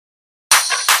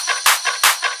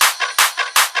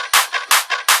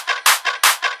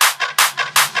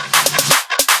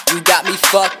You got me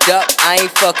fucked up, I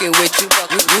ain't fucking with you.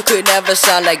 You could never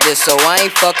sound like this, so I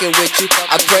ain't fucking with you.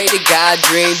 I pray to God,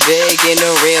 dream big in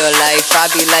the real life. I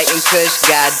be lighting kush,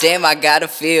 goddamn, I gotta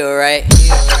feel right.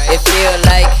 It feel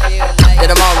like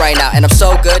that I'm on right now, and I'm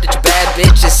so good that your bad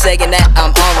bitch is saying that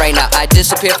I'm on right now. I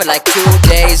disappear for like 2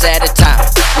 days at a time.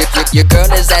 Your girl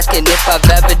is asking if I've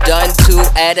ever done 2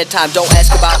 at a time. Don't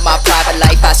ask about my private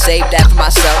life, I saved that for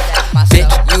myself. Bitch,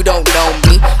 you don't know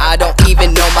me, I don't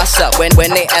even know myself. When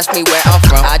they ask me where I'm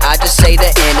from, I just say the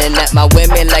internet. My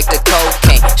women like the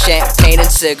cocaine, champagne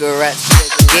and cigarettes.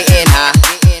 Getting high,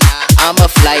 I'm a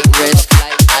flight risk.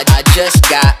 I just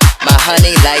got my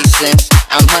honey license.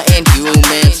 I'm hunting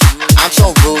humans, I'm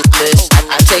so ruthless.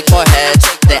 I take more heads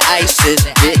than ISIS,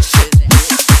 bitch.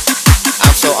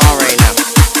 I'm so on right now.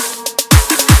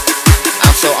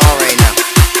 I'm so on right now.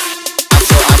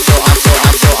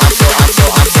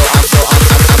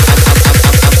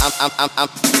 I'm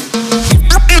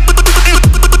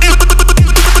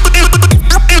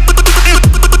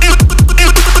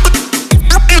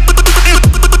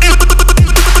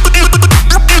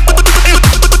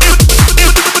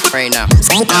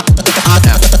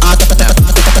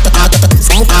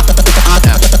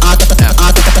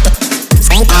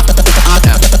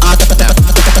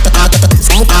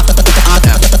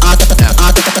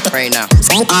right now.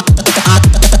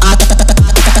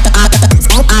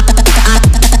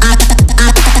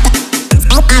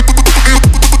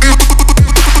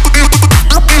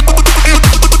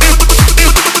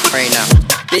 Right now.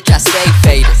 Bitch, I stay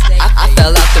faded. I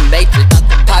fell out the matrix.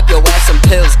 Pop your ass some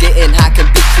pills, getting high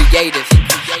can be creative.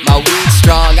 My weed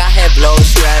strong, I have low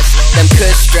stress. Them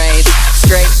kush strains,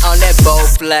 straight on that bow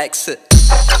flex.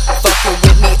 Fucking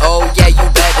with me, oh yeah, you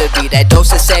better be. That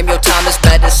dose of Samuel Thomas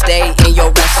better stay in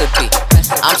your recipe.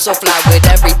 I'm so fly with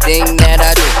everything that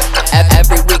I do.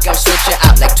 Every week I'm switching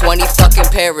out like 20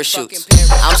 fucking parachutes.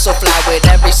 I'm so fly with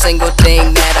every single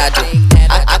thing that I do.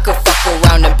 I could fuck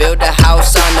around and build a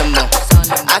house on the moon.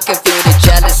 I can feel the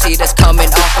jealousy that's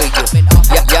coming off of you.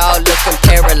 Y'all looking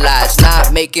paralyzed,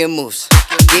 not making moves.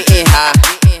 Getting high,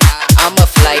 I'm a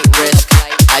flight risk.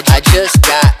 I just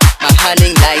got my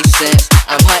hunting license.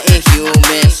 I'm hunting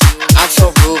humans, I'm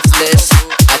so ruthless.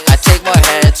 I take more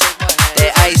heads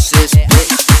than ISIS,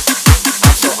 bitch.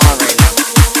 I'm so on right now.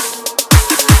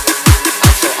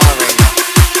 I'm so on right now.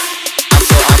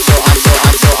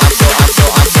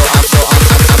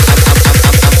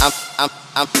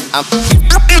 I'm